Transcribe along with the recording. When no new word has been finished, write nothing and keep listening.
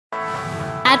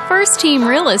At First Team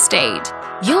Real Estate,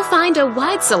 you'll find a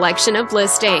wide selection of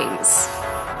listings.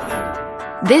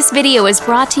 This video is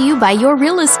brought to you by your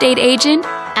real estate agent,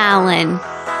 Alan.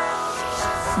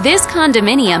 This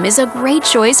condominium is a great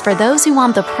choice for those who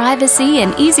want the privacy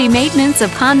and easy maintenance of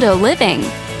condo living,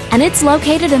 and it's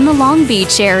located in the Long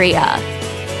Beach area.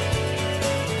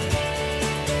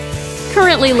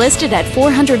 Currently listed at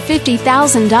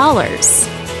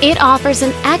 $450,000, it offers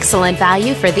an excellent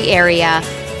value for the area.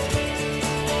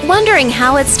 Wondering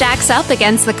how it stacks up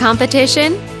against the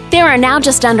competition? There are now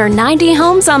just under 90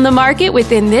 homes on the market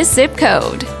within this zip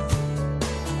code.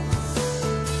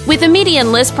 With a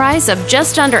median list price of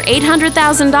just under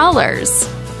 $800,000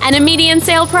 and a median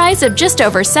sale price of just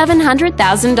over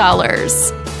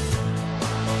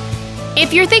 $700,000.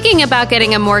 If you're thinking about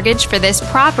getting a mortgage for this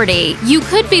property, you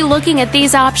could be looking at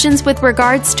these options with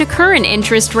regards to current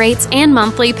interest rates and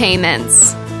monthly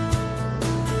payments.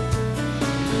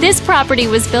 This property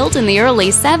was built in the early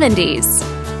 70s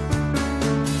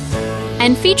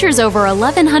and features over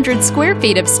 1,100 square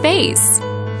feet of space,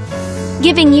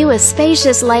 giving you a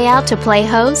spacious layout to play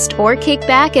host or kick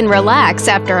back and relax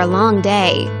after a long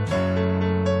day.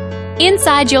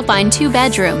 Inside, you'll find 2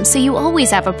 bedrooms, so you always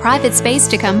have a private space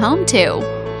to come home to,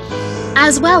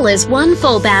 as well as 1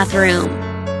 full bathroom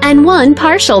and 1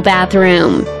 partial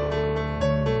bathroom.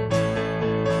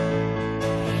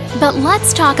 But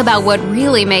let's talk about what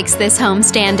really makes this home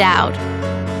stand out.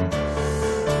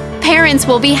 Parents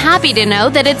will be happy to know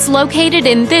that it's located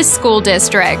in this school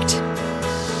district.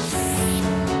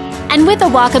 And with a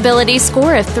walkability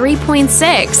score of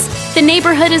 3.6, the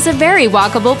neighborhood is a very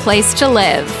walkable place to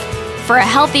live. For a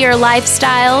healthier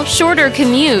lifestyle, shorter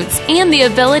commutes, and the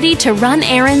ability to run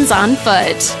errands on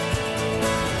foot.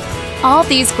 All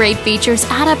these great features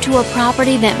add up to a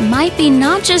property that might be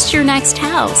not just your next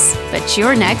house, but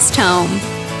your next home.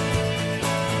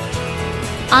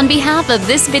 On behalf of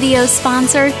this video's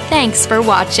sponsor, thanks for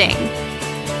watching.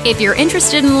 If you're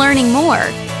interested in learning more,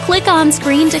 click on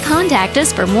screen to contact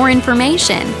us for more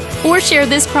information or share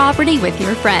this property with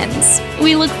your friends.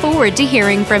 We look forward to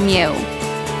hearing from you.